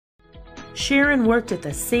Sharon worked at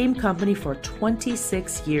the same company for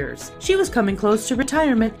 26 years. She was coming close to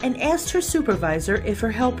retirement and asked her supervisor if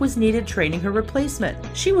her help was needed training her replacement.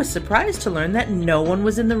 She was surprised to learn that no one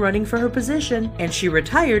was in the running for her position, and she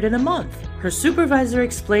retired in a month. Her supervisor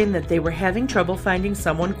explained that they were having trouble finding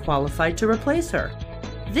someone qualified to replace her.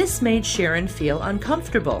 This made Sharon feel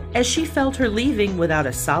uncomfortable, as she felt her leaving without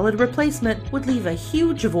a solid replacement would leave a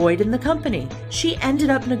huge void in the company. She ended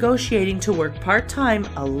up negotiating to work part-time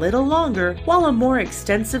a little longer while a more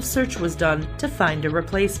extensive search was done to find a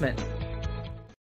replacement.